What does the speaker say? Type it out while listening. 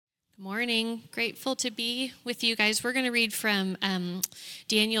Morning. Grateful to be with you guys. We're going to read from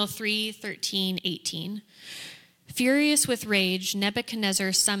Daniel 3:13-18. Furious with rage,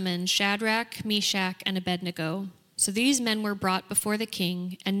 Nebuchadnezzar summoned Shadrach, Meshach, and Abednego. So these men were brought before the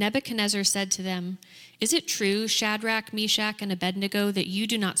king, and Nebuchadnezzar said to them, "Is it true, Shadrach, Meshach, and Abednego, that you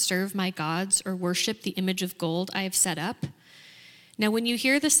do not serve my gods or worship the image of gold I have set up? Now when you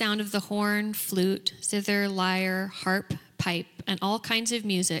hear the sound of the horn, flute, zither, lyre, harp, pipe, and all kinds of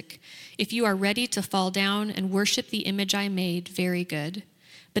music, if you are ready to fall down and worship the image I made, very good.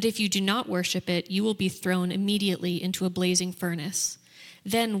 But if you do not worship it, you will be thrown immediately into a blazing furnace.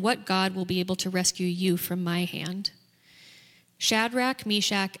 Then what God will be able to rescue you from my hand?" Shadrach,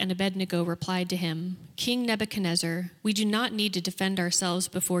 Meshach, and Abednego replied to him, "King Nebuchadnezzar, we do not need to defend ourselves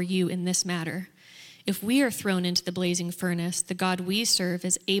before you in this matter. If we are thrown into the blazing furnace, the God we serve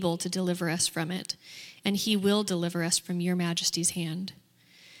is able to deliver us from it, and he will deliver us from your majesty's hand.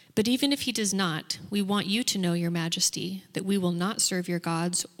 But even if he does not, we want you to know, your majesty, that we will not serve your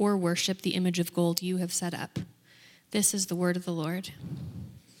gods or worship the image of gold you have set up." This is the word of the Lord.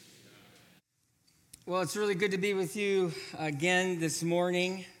 Well, it's really good to be with you again this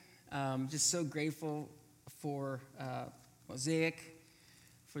morning. Just so grateful for Mosaic,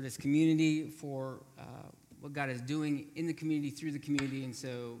 for this community, for what God is doing in the community, through the community, and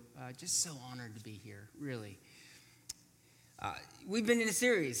so just so honored to be here, really. We've been in a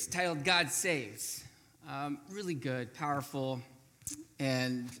series titled God Saves. Really good, powerful,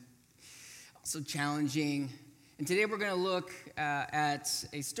 and also challenging. And today we're going to look at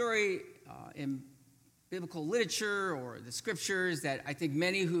a story in biblical literature or the scriptures that I think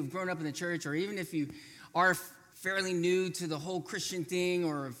many who have grown up in the church, or even if you are fairly new to the whole Christian thing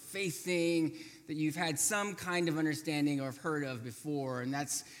or faith thing, that you've had some kind of understanding or have heard of before. And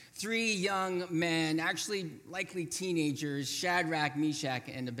that's three young men, actually likely teenagers, Shadrach, Meshach,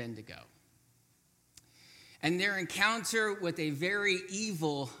 and Abednego. And their encounter with a very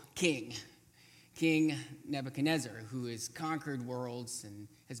evil king, King Nebuchadnezzar, who has conquered worlds and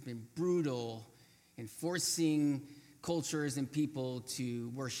has been brutal in forcing cultures and people to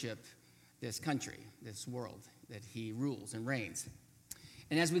worship this country, this world that he rules and reigns.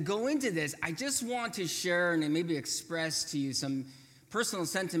 And as we go into this, I just want to share and maybe express to you some personal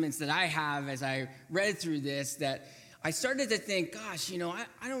sentiments that I have as I read through this, that I started to think, gosh, I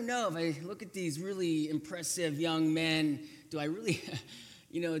don't know, if I look at these really impressive young men, do I really,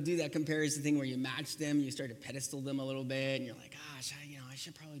 do that comparison thing where you match them, you start to pedestal them a little bit, and you're like, gosh, I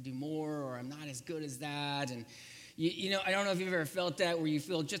should probably do more, or I'm not as good as that. And I don't know if you've ever felt that, where you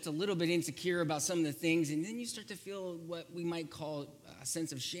feel just a little bit insecure about some of the things, and then you start to feel what we might call a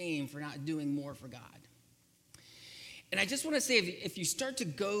sense of shame for not doing more for God. And I just want to say, if you start to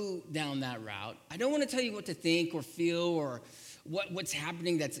go down that route, I don't want to tell you what to think or feel or what's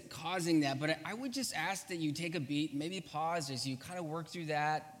happening that's causing that, but I would just ask that you take a beat, maybe pause as you kind of work through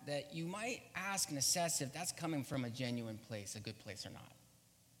that you might ask and assess if that's coming from a genuine place, a good place or not.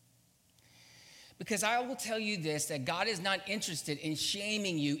 Because I will tell you this, that God is not interested in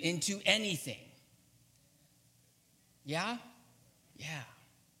shaming you into anything. Yeah? Yeah.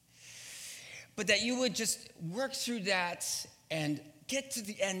 But that you would just work through that and get to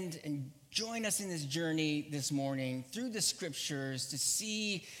the end and join us in this journey this morning through the scriptures to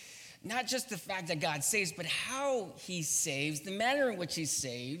see not just the fact that God saves, but how he saves, the manner in which he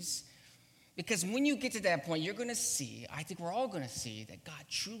saves. Because when you get to that point, you're going to see, I think we're all going to see, that God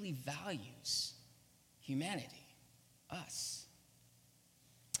truly values humanity, us.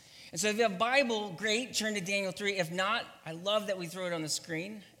 And so if you have a Bible, great, turn to Daniel 3. If not, I love that we throw it on the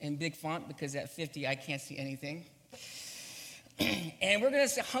screen in big font, because at 50, I can't see anything. And we're going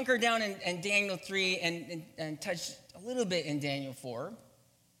to hunker down in Daniel 3 and touch a little bit in Daniel 4.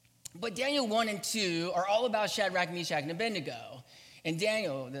 But Daniel 1 and 2 are all about Shadrach, Meshach, and Abednego. And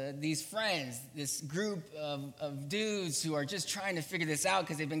Daniel, these friends, this group of dudes who are just trying to figure this out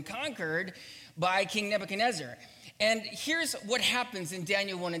because they've been conquered by King Nebuchadnezzar. And here's what happens in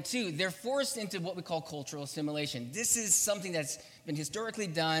Daniel 1 and 2. They're forced into what we call cultural assimilation. This is something that's been historically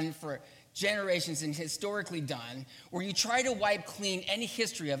done for generations and historically done, where you try to wipe clean any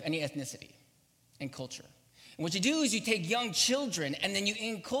history of any ethnicity and culture. And what you do is you take young children and then you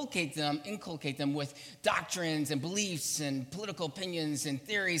inculcate them with doctrines and beliefs and political opinions and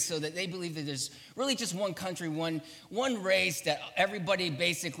theories, so that they believe that there's really just one country, one race that everybody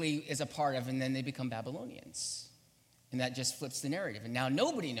basically is a part of, and then they become Babylonians. And that just flips the narrative. And now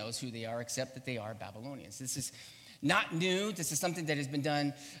nobody knows who they are except that they are Babylonians. This is not new. This is something that has been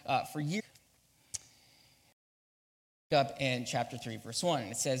done for years. Up in chapter 3, verse 1,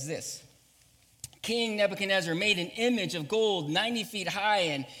 it says this: King Nebuchadnezzar made an image of gold 90 feet high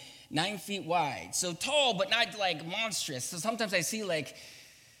and 9 feet wide. So tall, but not like monstrous. So sometimes I see like,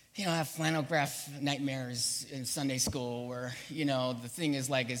 I have flannel graph nightmares in Sunday school where, the thing is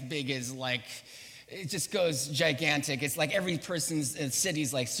like as big as like, it just goes gigantic. It's like every person's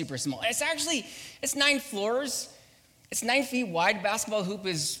city's like super small. It's 9 floors. It's 9 feet wide. Basketball hoop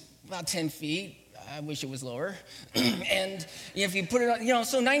is about 10 feet. I wish it was lower. And if you put it on,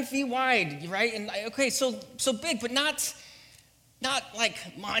 so 9 feet wide, right? And okay, so big, but not like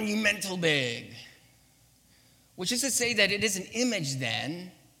monumental big. Which is to say that it is an image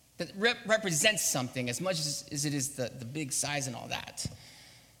then that represents something as much as it is the big size and all that.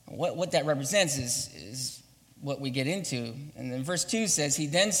 What that represents is what we get into. And then verse 2 says, he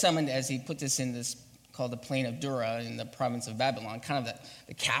then summoned, as he put this in this called the plain of Dura in the province of Babylon, kind of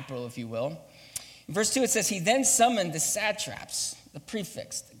the capital, if you will. In verse 2 it says, he then summoned the satraps, the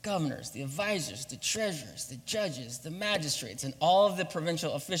prefects, the governors, the advisors, the treasurers, the judges, the magistrates, and all of the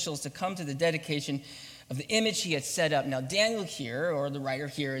provincial officials to come to the dedication of the image he had set up. Now Daniel here, or the writer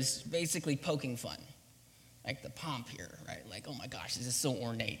here, is basically poking fun. Like the pomp here, right? Like, oh my gosh, this is so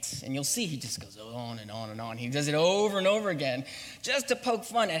ornate. And you'll see he just goes on and on and on. He does it over and over again just to poke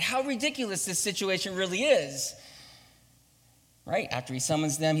fun at how ridiculous this situation really is. Right? After he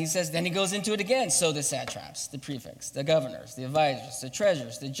summons them, he says, then he goes into it again. So the satraps, the prefects, the governors, the advisors, the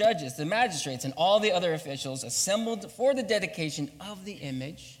treasurers, the judges, the magistrates, and all the other officials assembled for the dedication of the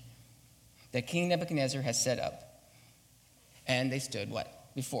image that King Nebuchadnezzar has set up. And they stood,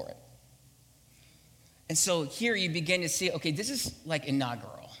 what? Before it. And so here you begin to see, okay, this is like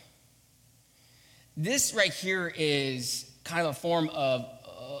inaugural. This right here is kind of a form of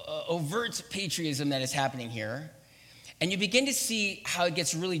overt patriotism that is happening here. And you begin to see how it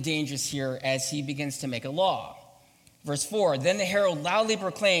gets really dangerous here as he begins to make a law. Verse 4, then the herald loudly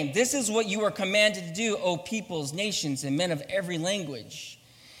proclaimed, this is what you are commanded to do, O peoples, nations, and men of every language.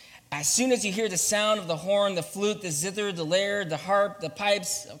 As soon as you hear the sound of the horn, the flute, the zither, the lyre, the harp, the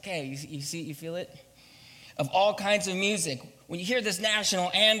pipes, okay, you see, you feel it? Of all kinds of music. When you hear this national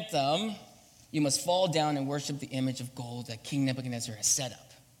anthem, you must fall down and worship the image of gold that King Nebuchadnezzar has set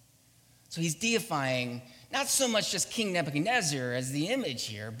up. So he's deifying not so much just King Nebuchadnezzar as the image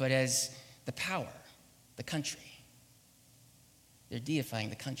here, but as the power, the country. They're deifying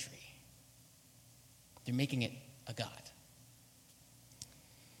the country. They're making it a god.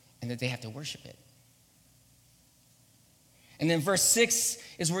 And that they have to worship it. And then verse 6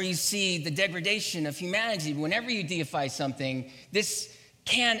 is where you see the degradation of humanity. Whenever you deify something, this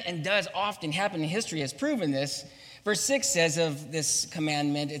can and does often happen, and history has proven this. Verse 6 says of this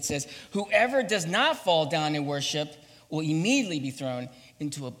commandment, it says, whoever does not fall down and worship will immediately be thrown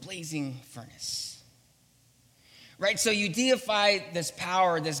into a blazing furnace. Right? So you deify this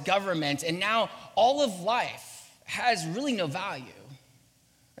power, this government, and now all of life has really no value.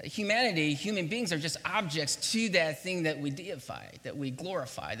 Humanity, human beings are just objects to that thing that we deify, that we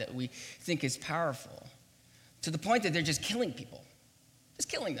glorify, that we think is powerful, to the point that they're just killing people, just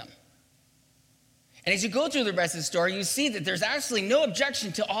killing them. And as you go through the rest of the story, you see that there's actually no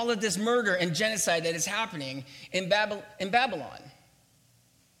objection to all of this murder and genocide that is happening in Babylon.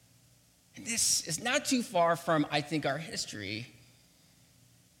 And this is not too far from, I think, our history.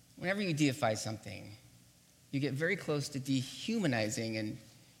 Whenever you deify something, you get very close to dehumanizing and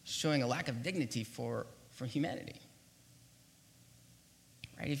showing a lack of dignity for humanity.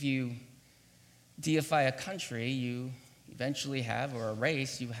 Right? If you deify a country, you eventually have, or a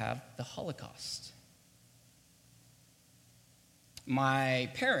race, you have the Holocaust.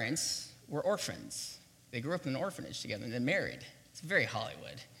 My parents were orphans. They grew up in an orphanage together and they married. It's very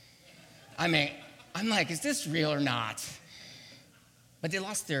Hollywood. I mean, I'm like, is this real or not? But they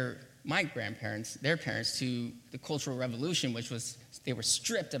lost my grandparents, their parents, to the Cultural Revolution, which was they were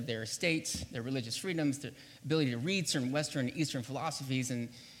stripped of their estates, their religious freedoms, their ability to read certain Western and Eastern philosophies, and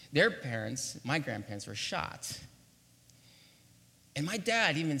their parents, my grandparents, were shot. And my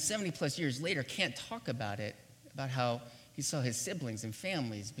dad, even 70 plus years later, can't talk about it, about how he saw his siblings and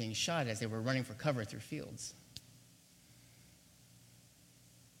families being shot as they were running for cover through fields.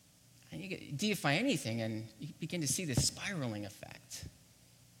 And you deify anything, and you begin to see this spiraling effect,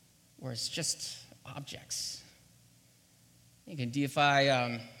 where it's just objects. You can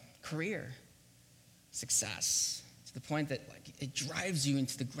deify career, success, to the point that it drives you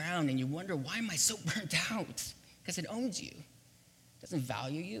into the ground, and you wonder, why am I so burnt out? Because it owns you. It doesn't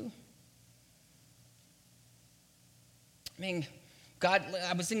value you. I mean,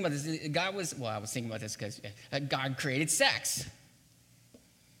 I was thinking about this. I was thinking about this because God created sex.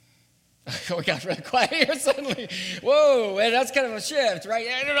 Oh, we got really quiet here suddenly. Whoa, and that's kind of a shift, right?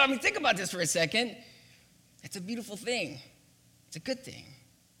 I don't know. I mean, think about this for a second. It's a beautiful thing. It's a good thing.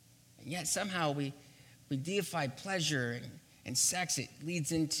 And yet somehow we deify pleasure and sex. It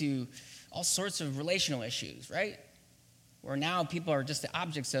leads into all sorts of relational issues, right? Where now people are just the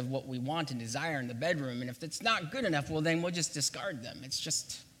objects of what we want and desire in the bedroom. And if it's not good enough, well, then we'll just discard them. It's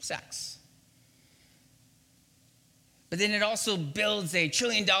just sex. But then it also builds a $1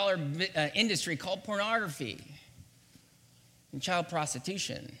 trillion industry called pornography and child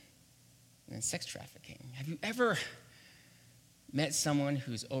prostitution and sex trafficking. Have you ever met someone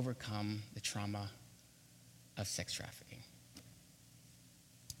who's overcome the trauma of sex trafficking?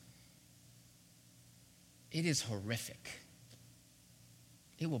 It is horrific.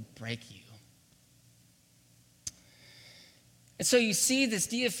 It will break you. And so you see this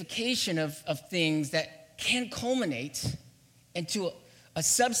deification of things that can culminate into a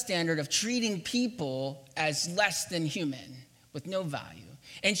substandard of treating people as less than human with no value.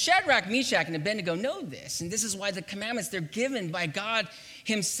 And Shadrach, Meshach, and Abednego know this, and this is why the commandments they're given by God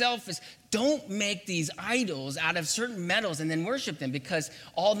himself is don't make these idols out of certain metals and then worship them, because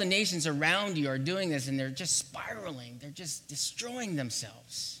all the nations around you are doing this and they're just spiraling. They're just destroying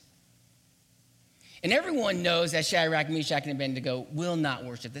themselves. And everyone knows that Shadrach, Meshach, and Abednego will not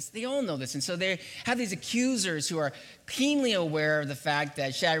worship this. They all know this. And so they have these accusers who are keenly aware of the fact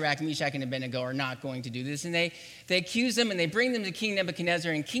that Shadrach, Meshach, and Abednego are not going to do this. And they accuse them and they bring them to King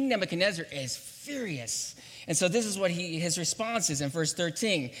Nebuchadnezzar. And King Nebuchadnezzar is furious. And so this is what his response is in verse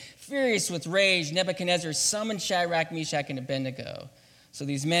 13. Furious with rage, Nebuchadnezzar summoned Shadrach, Meshach, and Abednego. So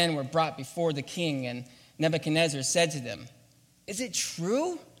these men were brought before the king, and Nebuchadnezzar said to them, "Is it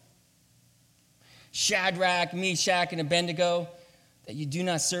true, Shadrach, Meshach, and Abednego, that you do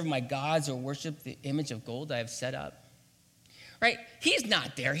not serve my gods or worship the image of gold I have set up?" Right? He's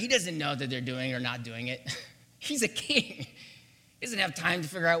not there. He doesn't know that they're doing or not doing it. He's a king. He doesn't have time to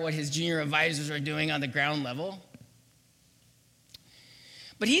figure out what his junior advisors are doing on the ground level.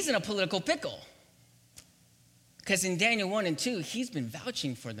 But he's in a political pickle. Because in Daniel 1 and 2, he's been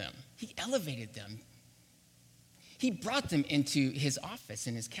vouching for them. He elevated them. He brought them into his office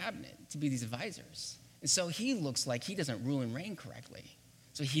in his cabinet to be these advisors. And so he looks like he doesn't rule and reign correctly.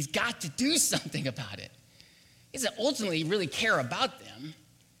 So he's got to do something about it. He doesn't ultimately really care about them.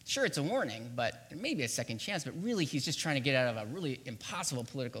 Sure, it's a warning, but maybe a second chance. But really, he's just trying to get out of a really impossible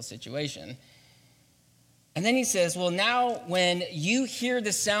political situation. And then he says, well, now when you hear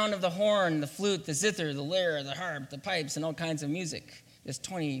the sound of the horn, the flute, the zither, the lyre, the harp, the pipes, and all kinds of music, this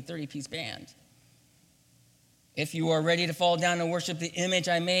 20, 30-piece band, if you are ready to fall down and worship the image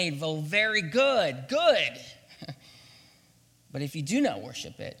I made, well, very good, good. But if you do not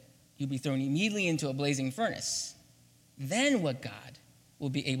worship it, you'll be thrown immediately into a blazing furnace. Then what God will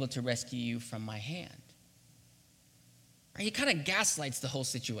be able to rescue you from my hand? Right? He kind of gaslights the whole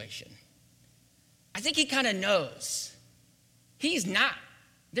situation. I think he kind of knows.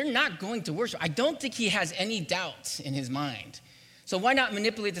 They're not going to worship. I don't think he has any doubt in his mind. So why not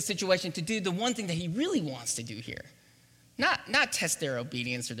manipulate the situation to do the one thing that he really wants to do here? Not test their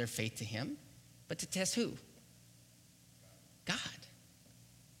obedience or their faith to him, but to test who? God.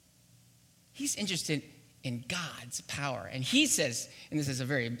 He's interested in God's power. And he says, and this is a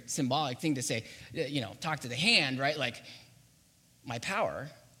very symbolic thing to say, talk to the hand, right? Like, my power,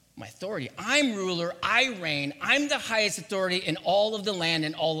 my authority. I'm ruler, I reign. I'm the highest authority in all of the land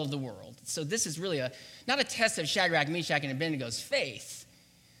and all of the world. So this is really not a test of Shadrach, Meshach, and Abednego's faith,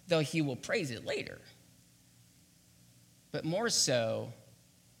 though he will praise it later. But more so,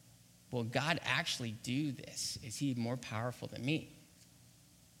 will God actually do this? Is he more powerful than me?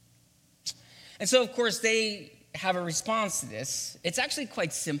 And so, of course, they have a response to this. It's actually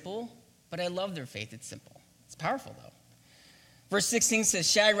quite simple, but I love their faith. It's simple. It's powerful, though. Verse 16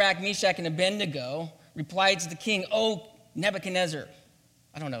 says, Shadrach, Meshach, and Abednego replied to the king, "Oh, Nebuchadnezzar."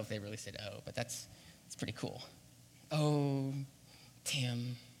 I don't know if they really said "oh," but it's pretty cool. "Oh,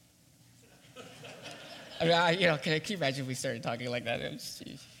 Tim." I mean, can you imagine if we started talking like that?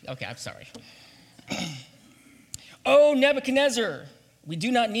 Okay, I'm sorry. "Oh, Nebuchadnezzar, we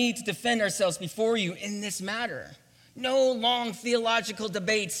do not need to defend ourselves before you in this matter. No long theological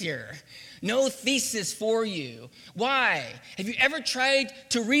debates here. No thesis for you. Why? Have you ever tried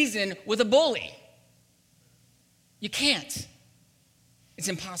to reason with a bully? You can't. It's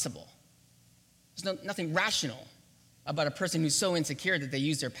impossible. There's nothing rational about a person who's so insecure that they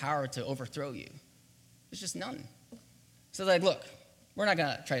use their power to overthrow you. There's just none. So they're like, look, we're not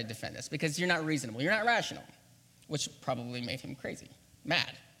going to try to defend this because you're not reasonable. You're not rational," which probably made him crazy,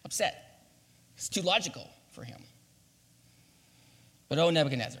 mad, upset. It's too logical for him. "But oh,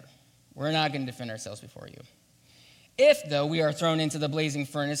 Nebuchadnezzar, we're not going to defend ourselves before you. If, though, we are thrown into the blazing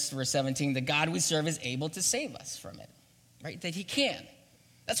furnace," verse 17, "the God we serve is able to save us from it." Right? That he can.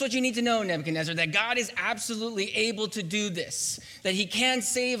 That's what you need to know, Nebuchadnezzar, that God is absolutely able to do this, that he can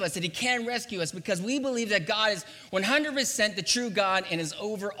save us, that he can rescue us, because we believe that God is 100% the true God and is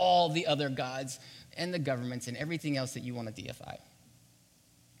over all the other gods and the governments and everything else that you want to deify.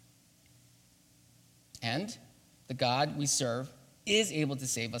 And the God we serve is able to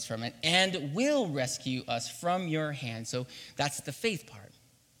save us from it and will rescue us from your hand. So that's the faith part.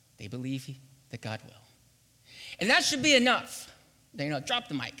 They believe that God will. And that should be enough. Drop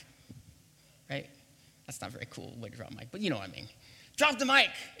the mic, right? That's not a very cool way to drop a mic, but you know what I mean. Drop the mic.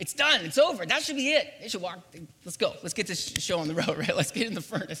 It's done. It's over. That should be it. They should walk. Let's go. Let's get this show on the road, right? Let's get in the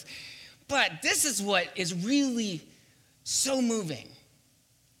furnace. But this is what is really so moving.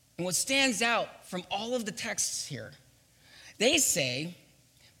 And what stands out from all of the texts here. They say,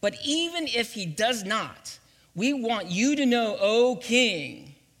 but even if he does not, we want you to know, O king,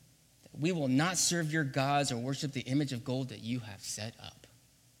 we will not serve your gods or worship the image of gold that you have set up.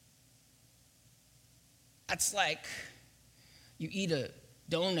 That's like you eat a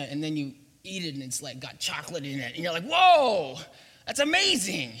donut and then you eat it and it's like got chocolate in it. And you're like, whoa, that's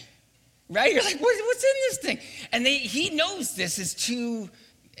amazing, right? You're like, what's in this thing? And he knows this is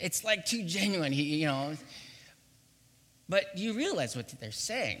it's like too genuine, But you realize what they're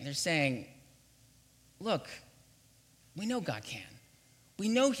saying. They're saying, look, we know God can. We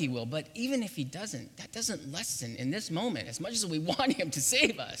know he will, but even if he doesn't, that doesn't lessen in this moment, as much as we want him to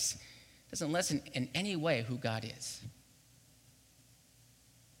save us, doesn't lessen in any way who God is.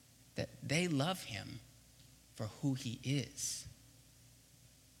 That they love him for who he is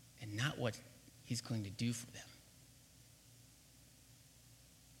and not what he's going to do for them.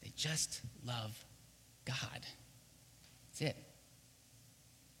 They just love God. That's it.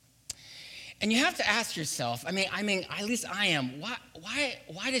 And you have to ask yourself, I mean, at least I am,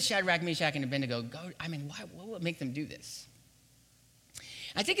 why did Shadrach, Meshach, and Abednego go? What would make them do this?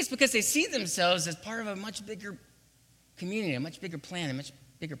 I think it's because they see themselves as part of a much bigger community, a much bigger plan, a much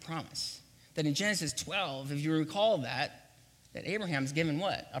bigger promise. That in Genesis 12, if you recall that Abraham's given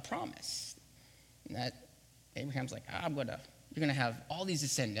what? A promise. And that Abraham's like, you're going to have all these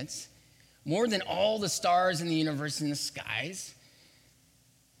descendants, more than all the stars in the universe and the skies,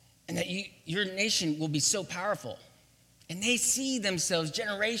 and that your nation will be so powerful. And they see themselves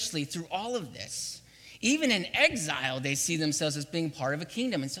generationally through all of this. Even in exile, they see themselves as being part of a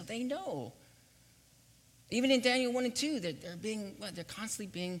kingdom. And so they know. Even in Daniel 1 and 2, that they're constantly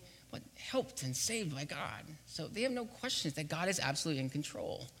being helped and saved by God. So they have no questions that God is absolutely in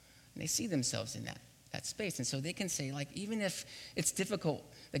control. And they see themselves in that space. And so they can say, even if it's difficult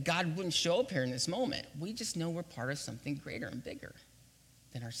that God wouldn't show up here in this moment, we just know we're part of something greater and bigger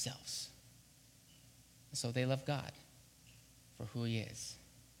than ourselves. And so they love God for who he is,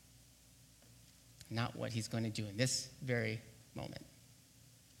 not what he's going to do in this very moment.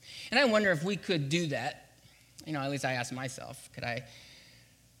 And I wonder if we could do that. At least I ask myself,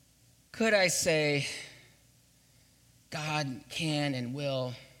 could I say, God can and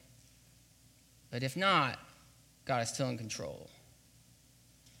will, but if not, God is still in control.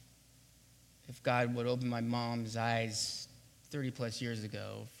 If God would open my mom's eyes 30 plus years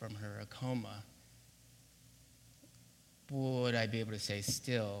ago from her coma, would I be able to say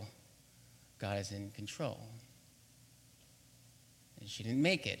still, God is in control? And she didn't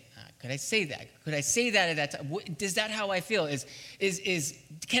make it. Could I say that? Could I say that at that time? Is that how I feel?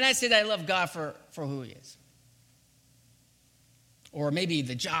 Can I say that I love God for who he is? Or maybe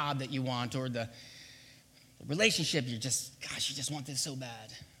the job that you want, or the relationship you just want this so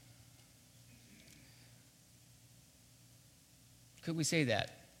bad. Could we say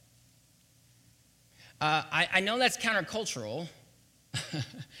that? I know that's countercultural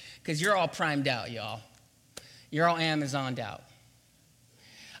because you're all primed out, y'all. You're all Amazoned out.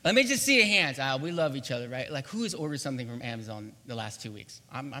 Let me just see a hands. We love each other, right? Who has ordered something from Amazon the last 2 weeks?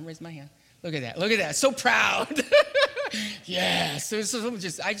 I'm raising my hand. Look at that. Look at that. So proud. Yes.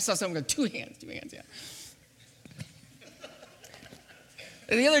 I just saw someone go, two hands, yeah.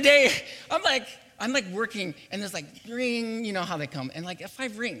 The other day, I'm working, and there's ring, you know how they come, and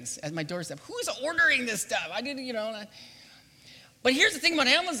 5 rings at my doorstep. Who's ordering this stuff? I didn't, But here's the thing about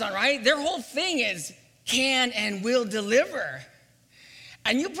Amazon, right? Their whole thing is can and will deliver.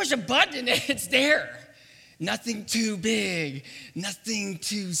 And you push a button and it's there. Nothing too big, nothing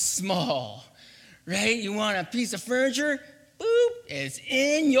too small, right? You want a piece of furniture? Boop, it's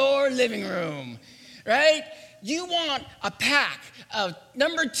in your living room, right? You want a pack of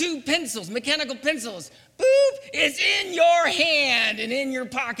number 2 pencils, mechanical pencils. Boop, it's in your hand and in your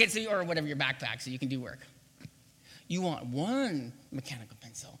pocket, or whatever, your backpack, so you can do work. You want 1 mechanical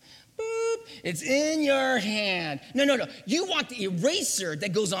pencil. Boop, it's in your hand. No. You want the eraser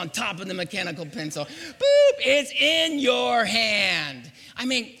that goes on top of the mechanical pencil. Boop, it's in your hand. I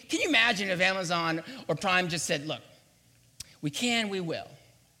mean, can you imagine if Amazon or Prime just said, look, we will,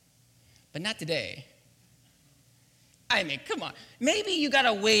 but not today. I mean, come on. Maybe you got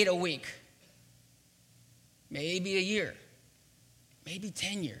to wait a week. Maybe a year. Maybe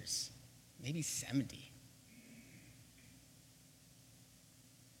 10 years. Maybe 70.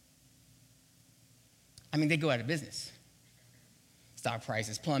 I mean, they go out of business. Stock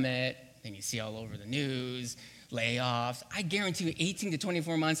prices plummet. Then you see all over the news, layoffs. I guarantee you 18 to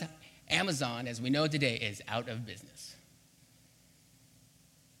 24 months, Amazon, as we know today, is out of business.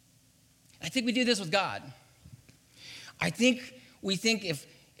 I think we do this with God. I think we think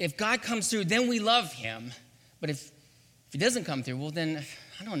if God comes through, then we love him. But if he doesn't come through, well, then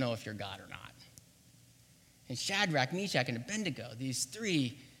I don't know if you're God or not. And Shadrach, Meshach, and Abednego, these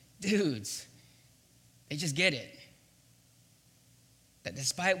three dudes, they just get it. That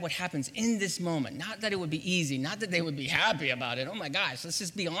despite what happens in this moment, not that it would be easy, not that they would be happy about it. Oh my gosh, let's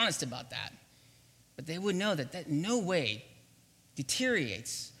just be honest about that. But they would know that in no way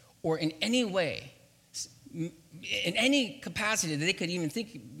deteriorates or in any way, in any capacity that they could even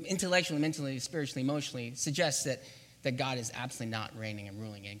think intellectually, mentally, spiritually, emotionally, suggests that God is absolutely not reigning and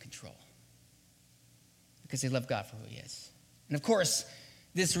ruling and in control. Because they love God for who he is. And of course,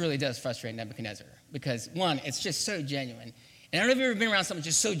 this really does frustrate Nebuchadnezzar. Because one, it's just so genuine. And I don't know if you've ever been around something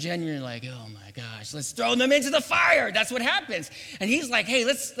just so genuine, like, oh my gosh, let's throw them into the fire. That's what happens. And he's like, hey,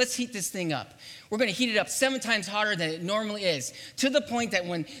 let's heat this thing up. We're going to heat it up 7 times hotter than it normally is. To the point that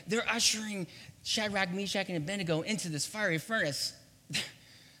when they're ushering Shadrach, Meshach, and Abednego into this fiery furnace,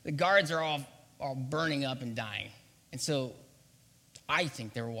 the guards are all burning up and dying. And so I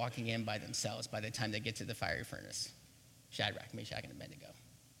think they were walking in by themselves by the time they get to the fiery furnace. Shadrach, Meshach, and Abednego.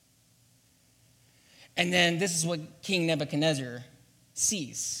 And then this is what King Nebuchadnezzar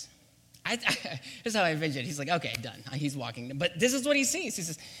sees. This is how I envision it. He's like, okay, done. He's walking. But this is what he sees. He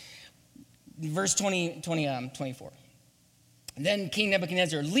says, verse 24. And then King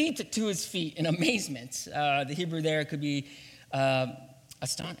Nebuchadnezzar leaped to his feet in amazement. The Hebrew there could be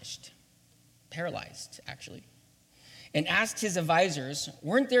astonished, paralyzed, actually. And asked his advisors,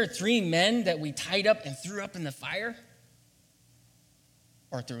 weren't there 3 men that we tied up and threw up in the fire?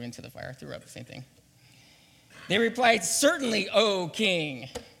 Or threw into the fire, threw up, same thing. They replied, certainly, O king.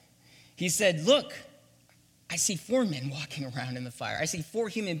 He said, look, I see 4 men walking around in the fire. I see 4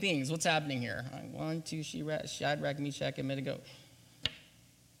 human beings. What's happening here? 1, 2, Shadrach, Meshach, and Abednego.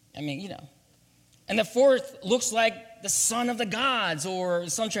 I mean, you know. And the 4th looks like the son of the gods, or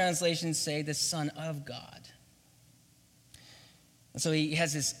some translations say the son of God. And so he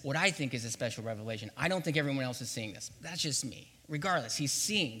has this, what I think is a special revelation. I don't think everyone else is seeing this. That's just me. Regardless, he's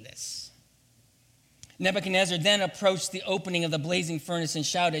seeing this. Nebuchadnezzar then approached the opening of the blazing furnace and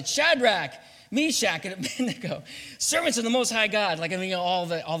shouted, Shadrach, Meshach, and Abednego, servants of the Most High God. Like, I mean, all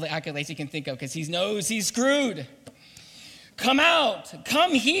the accolades he can think of, because he knows he's screwed. Come out,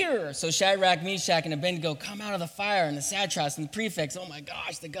 come here. So Shadrach, Meshach, and Abednego come out of the fire, and the satraps and the prefects, oh my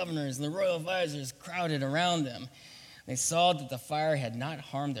gosh, the governors and the royal advisors crowded around them. They saw that the fire had not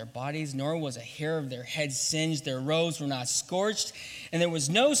harmed their bodies, nor was a hair of their heads singed. Their robes were not scorched, and there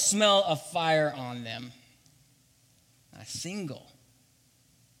was no smell of fire on them. Not a single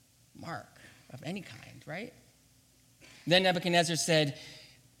mark of any kind, right? Then Nebuchadnezzar said,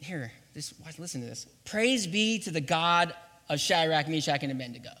 listen to this. Praise be to the God of Shadrach, Meshach, and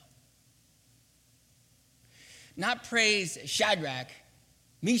Abednego. Not praise Shadrach,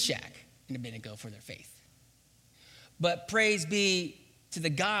 Meshach, and Abednego for their faith. But praise be to the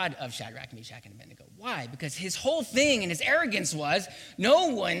God of Shadrach, Meshach, and Abednego. Why? Because his whole thing and his arrogance was, no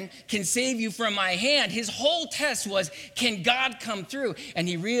one can save you from my hand. His whole test was, can God come through? And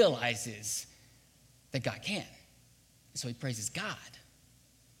he realizes that God can. So he praises God,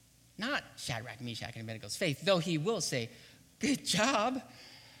 not Shadrach, Meshach, and Abednego's faith, though he will say, good job.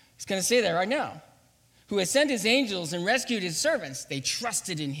 He's going to say that right now. Who has sent his angels and rescued his servants. They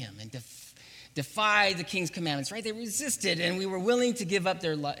trusted in him and defied the king's commandments, right? They resisted, and were willing to give up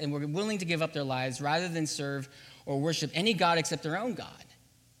their lives rather than serve or worship any god except their own God.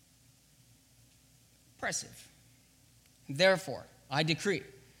 Impressive. Therefore, I decree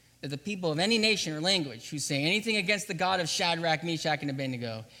that the people of any nation or language who say anything against the God of Shadrach, Meshach, and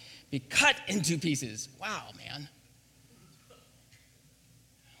Abednego be cut into pieces. Wow, man.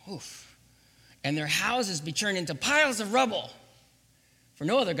 Oof. And their houses be turned into piles of rubble. For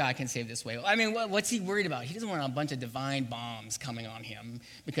no other God can save this way. I mean, what's he worried about? He doesn't want a bunch of divine bombs coming on him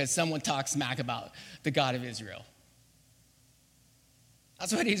because someone talks smack about the God of Israel.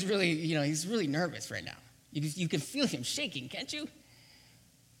 That's what he's really, he's really nervous right now. You can feel him shaking, can't you?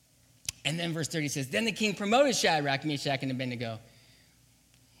 And then verse 30 says, then the king promoted Shadrach, Meshach, and Abednego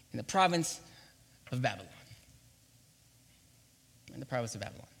in the province of Babylon. In the province of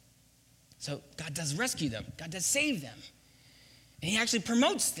Babylon. So God does rescue them. God does save them. And he actually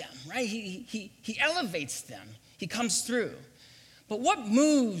promotes them, right? He elevates them. He comes through. But what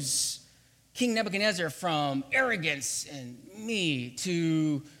moves King Nebuchadnezzar from arrogance and me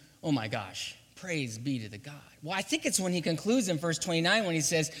to, oh my gosh, praise be to the God? Well, I think it's when he concludes in verse 29 when he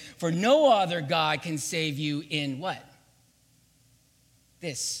says, for no other God can save you in what?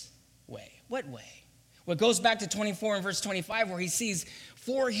 This way. What way? Well, it goes back to 24 and verse 25 where he sees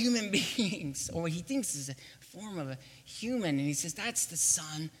 4 human beings, or what he thinks is a form of a human, and he says that's the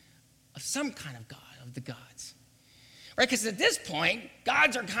son of some kind of God, of the gods. Right? Because at this point,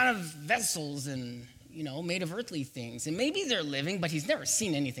 gods are kind of vessels and, made of earthly things. And maybe they're living, but he's never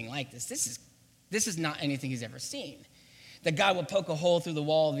seen anything like this. This is not anything he's ever seen. That God will poke a hole through the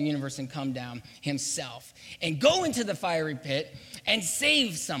wall of the universe and come down himself and go into the fiery pit and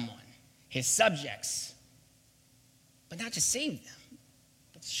save someone, his subjects. But not just save them,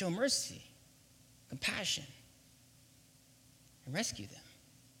 but to show mercy, compassion, and rescue them.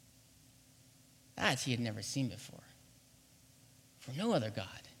 That he had never seen before. For no other God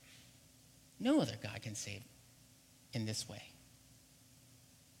can save in this way.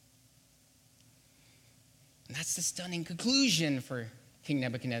 And that's the stunning conclusion for King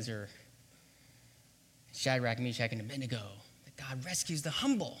Nebuchadnezzar, Shadrach, Meshach, and Abednego, that God rescues the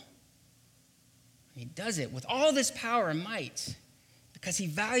humble. And he does it with all this power and might because he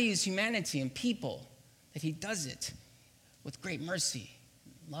values humanity and people, that he does it with great mercy,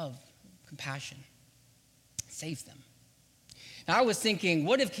 love, compassion, saves them. Now, I was thinking,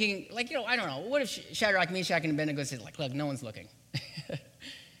 what if I don't know, what if Shadrach, Meshach, and Abednego said, look, no one's looking.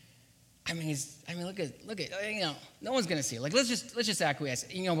 Look at, no one's going to see it. Let's just acquiesce.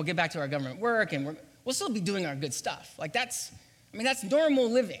 We'll get back to our government work, and we'll still be doing our good stuff. That's normal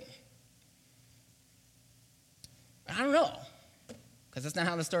living. I don't know, because that's not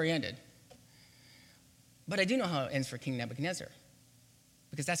how the story ended. But I do know how it ends for King Nebuchadnezzar,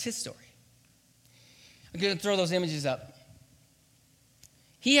 because that's his story. I'm going to throw those images up.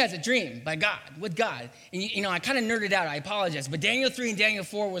 He has a dream with God. And, I kind of nerded out. I apologize. But Daniel 3 and Daniel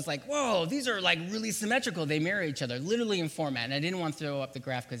 4 was like, whoa, these are really symmetrical. They mirror each other, literally in format. And I didn't want to throw up the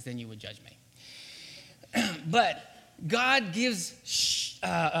graph because then you would judge me. But God gives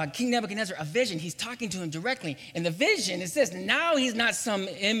King Nebuchadnezzar a vision. He's talking to him directly. And the vision is this. Now he's not some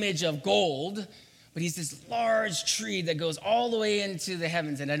image of gold, but he's this large tree that goes all the way into the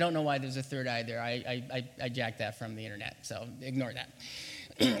heavens. And I don't know why there's a third eye there. I jacked that from the internet, so ignore that.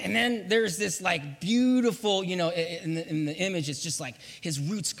 And then there's this beautiful, in the image, it's just his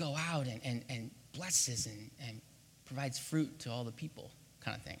roots go out and blesses and provides fruit to all the people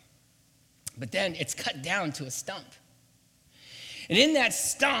kind of thing. But then it's cut down to a stump. And in that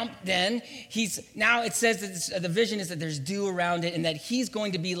stump, then, it says that the vision is that there's dew around it and that he's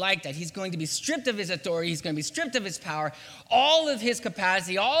going to be like that. He's going to be stripped of his authority. He's going to be stripped of his power, all of his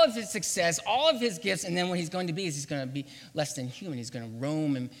capacity, all of his success, all of his gifts. And then what he's going to be is he's going to be less than human. He's going to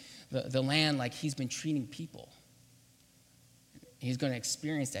roam in the land like he's been treating people. He's going to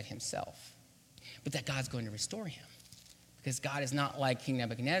experience that himself. But that God's going to restore him. Because God is not like King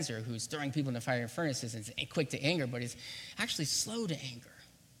Nebuchadnezzar, who's throwing people in the fiery furnaces and is quick to anger, but is actually slow to anger,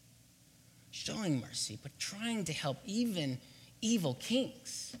 showing mercy, but trying to help even evil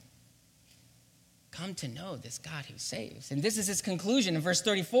kings come to know this God who saves. And this is his conclusion in verse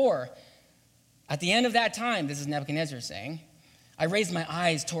 34. At the end of that time, this is Nebuchadnezzar saying, I raised my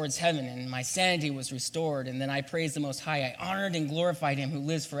eyes towards heaven, and my sanity was restored. And then I praised the Most High. I honored and glorified him who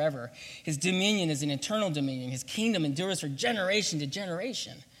lives forever. His dominion is an eternal dominion. His kingdom endures for generation to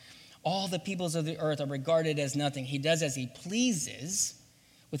generation. All the peoples of the earth are regarded as nothing. He does as he pleases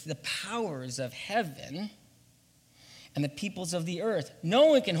with the powers of heaven and the peoples of the earth. No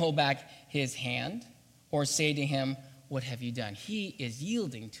one can hold back his hand or say to him, what have you done? He is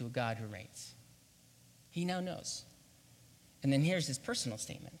yielding to a God who reigns. He now knows. And then here's his personal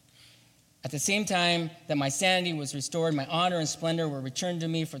statement. At the same time that my sanity was restored, my honor and splendor were returned to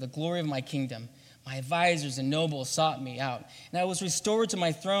me for the glory of my kingdom. My advisors and nobles sought me out, and I was restored to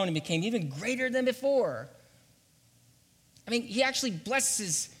my throne and became even greater than before. He actually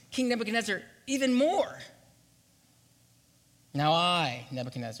blesses King Nebuchadnezzar even more. Now I,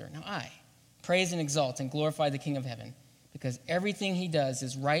 Nebuchadnezzar, praise and exalt and glorify the King of heaven, because everything he does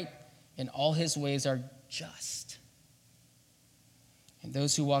is right and all his ways are just. And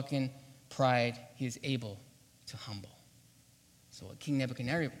those who walk in pride, he is able to humble. So what King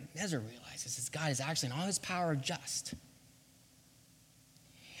Nebuchadnezzar realizes is God is actually in all his power just.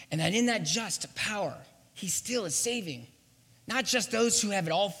 And that in that just power, he still is saving not just those who have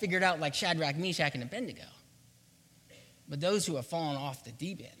it all figured out like Shadrach, Meshach, and Abednego, but those who have fallen off the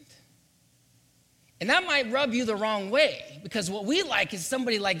deep end. And that might rub you the wrong way, because what we like is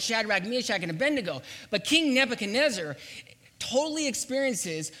somebody like Shadrach, Meshach, and Abednego. But King Nebuchadnezzar totally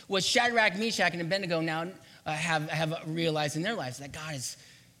experiences what Shadrach, Meshach, and Abednego now have realized in their lives, that God is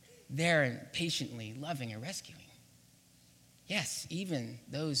there and patiently loving and rescuing. Yes, even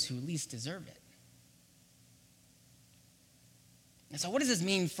those who least deserve it. And so what does this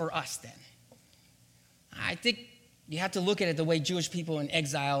mean for us then? I think you have to look at it the way Jewish people in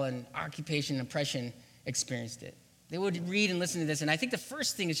exile and occupation and oppression experienced it. They would read and listen to this, and I think the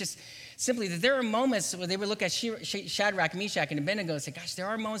first thing is just simply that there are moments where they would look at Shadrach, Meshach, and Abednego and say, gosh, there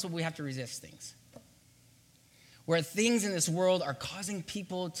are moments where we have to resist things. Where things in this world are causing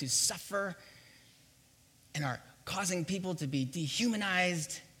people to suffer and are causing people to be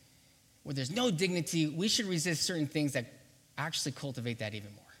dehumanized, where there's no dignity, we should resist certain things that actually cultivate that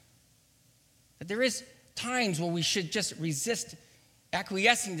even more. That there is times where we should just resist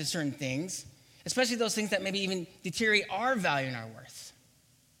acquiescing to certain things, especially those things that maybe even deteriorate our value and our worth.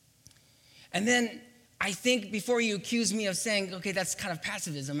 And then I think before you accuse me of saying, okay, that's kind of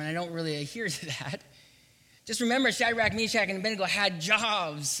pacifism, and I don't really adhere to that, just remember Shadrach, Meshach, and Abednego had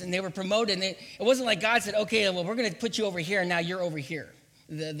jobs, and they were promoted. And it wasn't like God said, okay, well, we're going to put you over here, and now you're over here.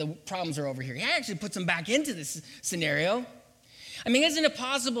 The problems are over here. He actually puts them back into this scenario. I mean, isn't it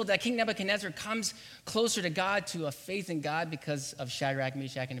possible that King Nebuchadnezzar comes closer to God, to a faith in God, because of Shadrach,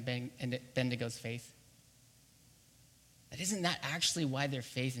 Meshach, and Abednego's faith? But isn't that actually why their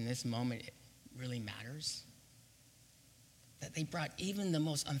faith in this moment really matters? That they brought even the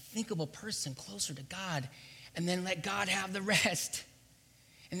most unthinkable person closer to God, and then let God have the rest.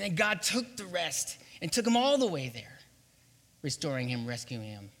 And then God took the rest and took him all the way there, restoring him, rescuing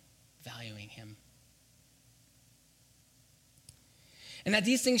him, valuing him. And that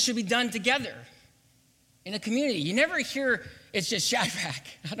these things should be done together in a community. You never hear it's just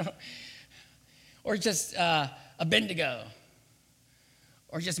Shadrach, or just Abednego,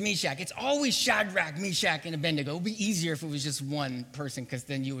 or just Meshach. It's always Shadrach, Meshach, and Abednego. It would be easier if it was just one person, because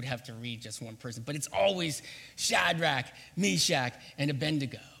then you would have to read just one person. But it's always Shadrach, Meshach, and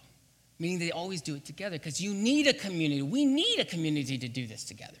Abednego, meaning they always do it together, because you need a community. We need a community to do this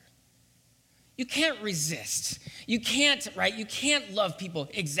together. You can't resist. You can't, right? You can't love people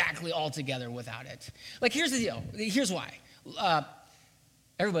exactly all together without it. Like, here's the deal. Here's why.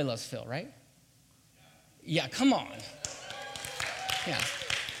 Everybody loves Phil, right? Yeah, come on. Yeah.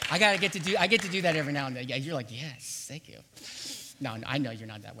 I get to do that every now and then. Yeah, you're like, yes, thank you. No, I know you're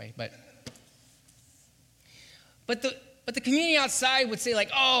not that way, but the community outside would say,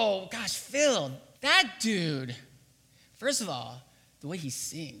 like, oh gosh, Phil, that dude. First of all, the way he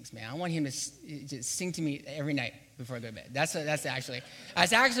sings, man, I want him to just sing to me every night before I go to bed. That's actually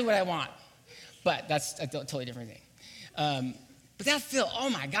what I want. But that's a totally different thing. But that Phil, oh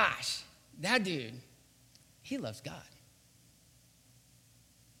my gosh, that dude, he loves God.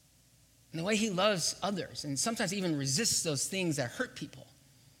 And the way he loves others, and sometimes even resists those things that hurt people,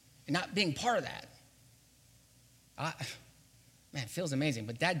 and not being part of that. Man, Phil's amazing.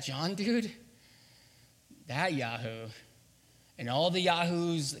 But that John dude, that Yahoo, and all the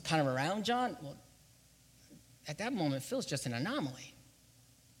Yahoos kind of around John, well, at that moment, Phil's just an anomaly.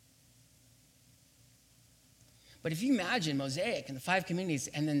 But if you imagine Mosaic and the 5 communities,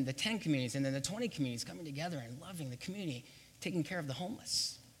 and then the 10 communities, and then the 20 communities coming together and loving the community, taking care of the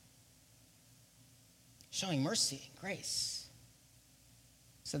homeless, showing mercy and grace,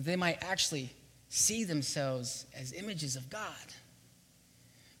 so that they might actually see themselves as images of God,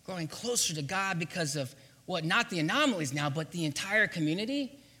 growing closer to God because of what, not the anomalies now, but the entire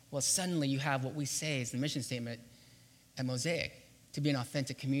community. Well, suddenly you have what we say is the mission statement at Mosaic, to be an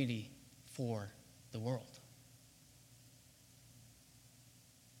authentic community for the world.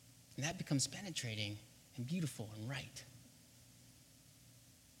 And that becomes penetrating and beautiful and right.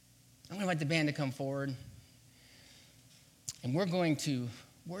 I'm going to invite the band to come forward. And we're going to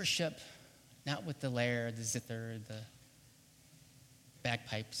worship, not with the lyre, the zither, the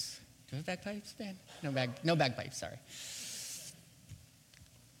bagpipes. Do we have bagpipes, band? No bagpipes, sorry.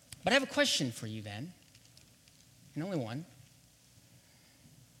 But I have a question for you then, and only one.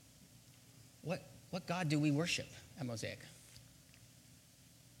 What God do we worship at Mosaic?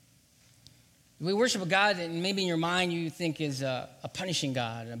 We worship a God that maybe in your mind you think is a punishing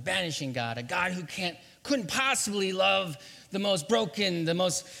God, a banishing God, a God who couldn't possibly love the most broken, the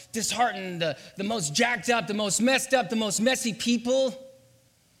most disheartened, the most jacked up, the most messed up, the most messy people,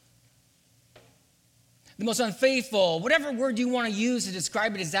 the most unfaithful. Whatever word you want to use to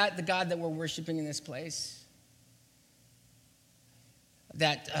describe it, is that the God that we're worshiping in this place?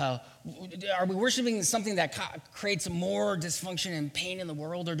 Are we worshiping something that creates more dysfunction and pain in the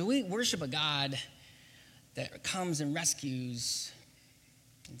world? Or do we worship a God that comes and rescues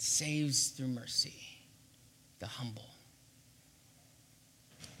and saves through mercy, the humble?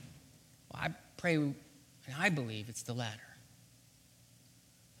 Well, I pray and I believe it's the latter.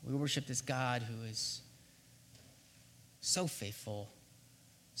 We worship this God who is so faithful,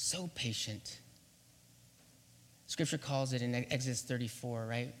 so patient. Scripture calls it in Exodus 34,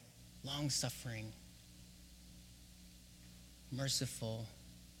 right? Long-suffering, merciful,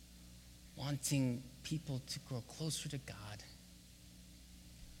 wanting people to grow closer to God.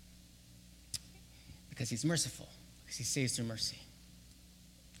 Because he's merciful, because he saves through mercy,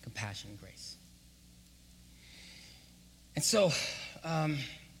 compassion, and grace. And so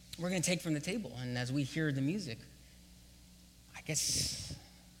we're going to take from the table. And as we hear the music, I guess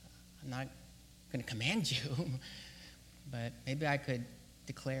I'm not going to command you, but maybe I could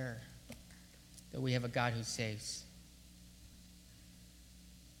declare that we have a God who saves.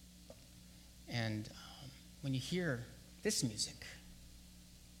 And when you hear this music,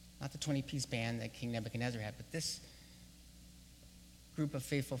 not the 20-piece band that King Nebuchadnezzar had, but this group of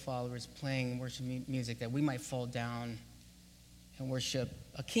faithful followers playing worship music, that we might fall down and worship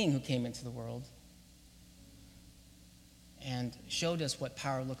a king who came into the world and showed us what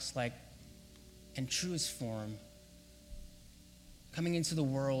power looks like in truest form, coming into the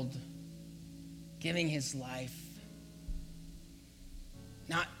world, giving his life,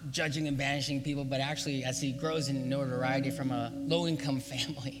 not judging and banishing people, but actually as he grows in notoriety from a low-income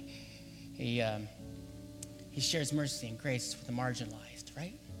family, he shares mercy and grace with the marginalized,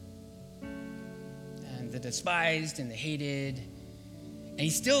 right? And the despised and the hated. And he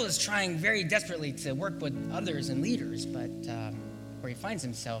still is trying very desperately to work with others and leaders, but where he finds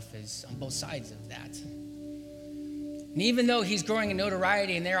himself is on both sides of that. And even though he's growing in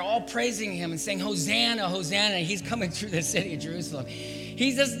notoriety and they're all praising him and saying, Hosanna, Hosanna, he's coming through the city of Jerusalem.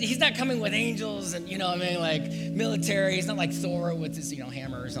 He's not coming with angels and, like military. He's not like Thor with his,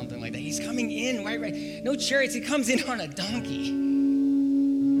 hammer or something like that. He's coming in, right. No chariots. He comes in on a donkey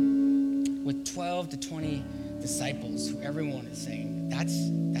with 12 to 20 disciples who everyone is saying, that's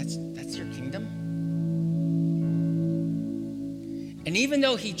your kingdom? And even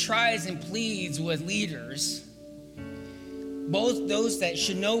though he tries and pleads with leaders, both those that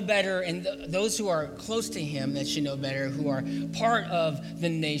should know better and those who are close to him that should know better, who are part of the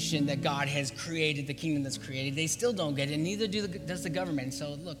nation that God has created, the kingdom that's created, they still don't get it, and neither does the government. And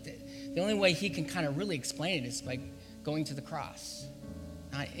so, look, the only way he can kind of really explain it is by going to the cross.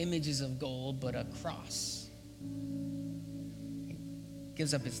 Not images of gold, but a cross. He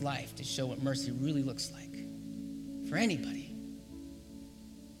gives up his life to show what mercy really looks like for anybody.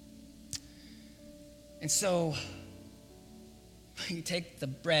 And so you take the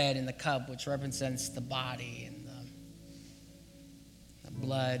bread and the cup, which represents the body and the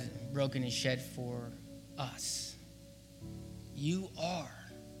blood broken and shed for us. You are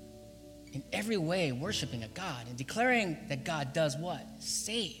in every way worshiping a God and declaring that God does what?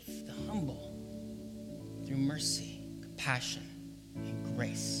 Save the humble through mercy, compassion, and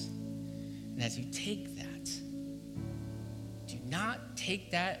grace. And as you take that, do not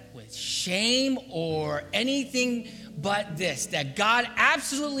take that with shame or anything but this, that God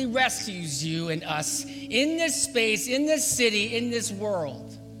absolutely rescues you and us in this space, in this city, in this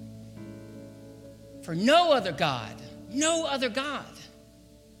world. For no other God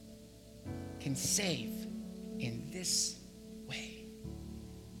can save in this way.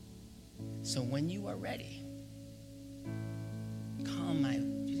 So when you are ready, come.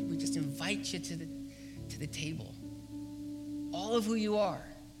 We just invite you to the table. All of who you are,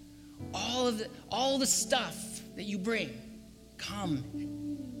 all the stuff that you bring, come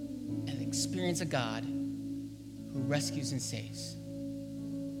and experience a God who rescues and saves.